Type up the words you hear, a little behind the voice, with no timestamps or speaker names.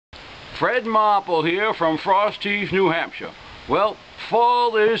Fred Marple here from Frosty's, New Hampshire. Well,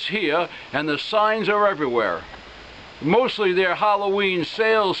 fall is here and the signs are everywhere. Mostly they're Halloween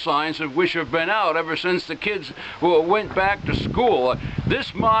sales signs, of which have been out ever since the kids went back to school.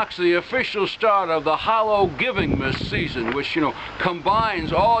 This marks the official start of the Hallow Givingmas season, which,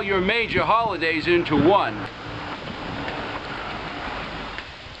 combines all your major holidays into one.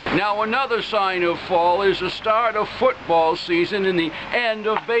 Now, another sign of fall is the start of football season and the end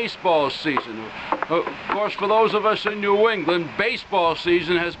of baseball season. Of course, for those of us in New England, baseball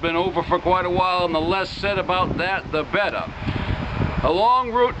season has been over for quite a while, and the less said about that, the better.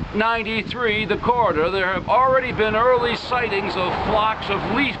 Along Route 93, the corridor, there have already been early sightings of flocks of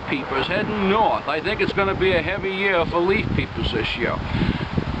leaf peepers heading north. I think it's going to be a heavy year for leaf peepers this year.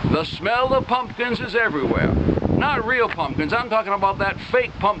 The smell of pumpkins is everywhere. Not real pumpkins, I'm talking about that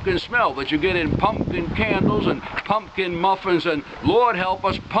fake pumpkin smell that you get in pumpkin candles and pumpkin muffins and, Lord help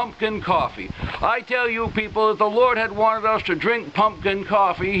us, pumpkin coffee. I tell you people, if the Lord had wanted us to drink pumpkin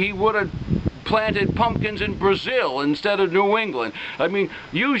coffee, He would have planted pumpkins in Brazil instead of New England. I mean,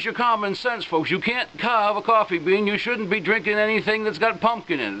 use your common sense, folks. You can't carve a coffee bean. You shouldn't be drinking anything that's got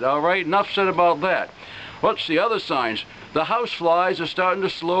pumpkin in it, all right? Enough said about that. What's the other signs? The houseflies are starting to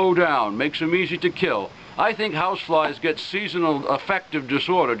slow down, makes them easy to kill. I think houseflies get seasonal affective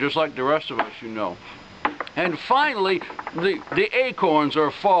disorder, just like the rest of us, And finally, the acorns are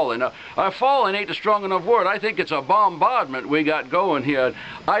falling. Falling ain't a strong enough word. I think it's a bombardment we got going here.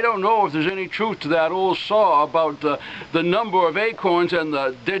 I don't know if there's any truth to that old saw about the number of acorns and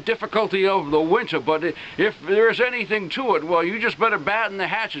the difficulty of the winter, but if there's anything to it, well, you just better batten the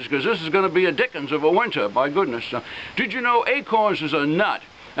hatches, because this is going to be a dickens of a winter, by goodness. Did you know acorns is a nut?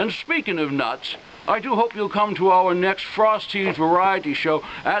 And speaking of nuts, I do hope you'll come to our next Frosty's Variety Show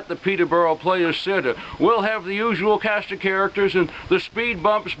at the Peterborough Players Theatre. We'll have the usual cast of characters and the Speed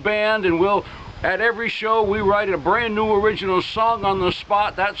Bumps Band, and at every show we write a brand new original song on the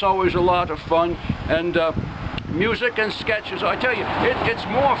spot. That's always a lot of fun. And music and sketches, I tell you, it's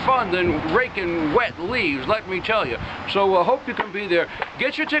more fun than raking wet leaves, let me tell you. So I hope you can be there.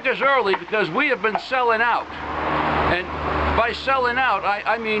 Get your tickets early, because we have been selling out. And by selling out,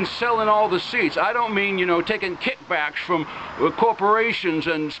 I mean selling all the seats. I don't mean, taking kickbacks from corporations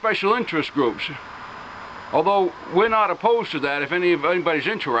and special interest groups. Although we're not opposed to that. If anybody's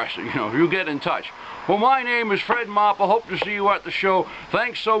interested, you get in touch. Well, my name is Fred Marple. Hope to see you at the show.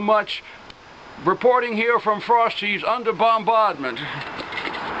 Thanks so much. Reporting here from Frosty's under bombardment.